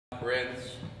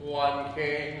prince, one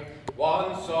king,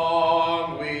 one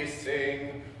song we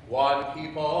sing, one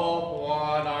people,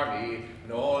 one army,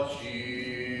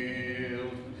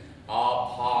 Northshield.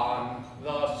 Upon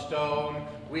the stone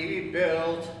we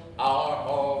built our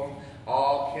home,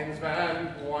 all kinsmen,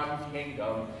 one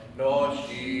kingdom,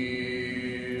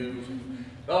 Northshield.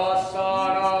 The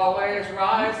sun always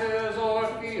rises o'er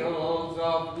fields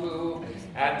of blue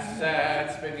and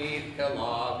sets beneath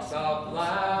hillocks of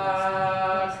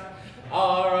black.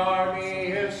 Our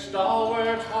army is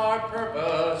stalwart, our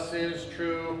purpose is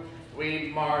true.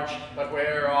 We march, but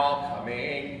we're all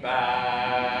coming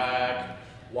back.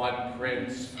 One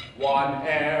prince, one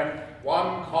heir,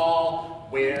 one call,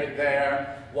 we're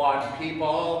there. One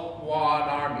people, one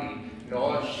army,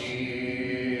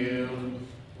 Northshield.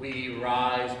 We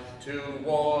rise to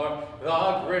war,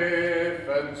 the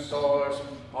griffin soars,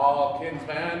 all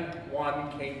kinsmen,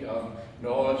 one kingdom,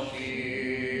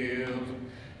 Northshield.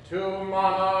 Two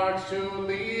monarchs to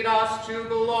lead us to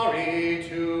glory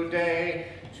today,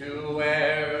 two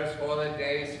heirs for the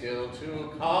day still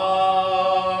to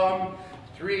come.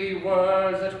 Three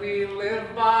words that we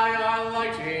live by are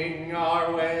lighting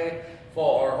our way.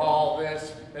 For all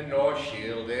this, the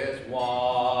Northshield is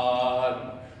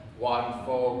one. One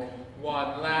folk,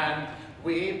 one land,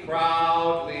 we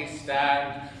proudly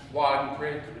stand. One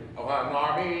prince, one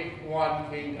army, one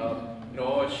kingdom,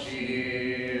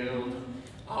 Northshield.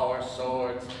 Our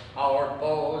swords, our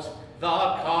bows, the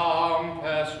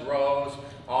compass rose.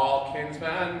 All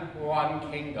kinsmen,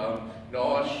 one kingdom,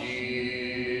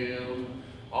 Northshield.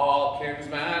 All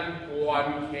kinsmen,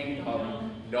 one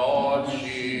kingdom,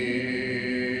 Northshield.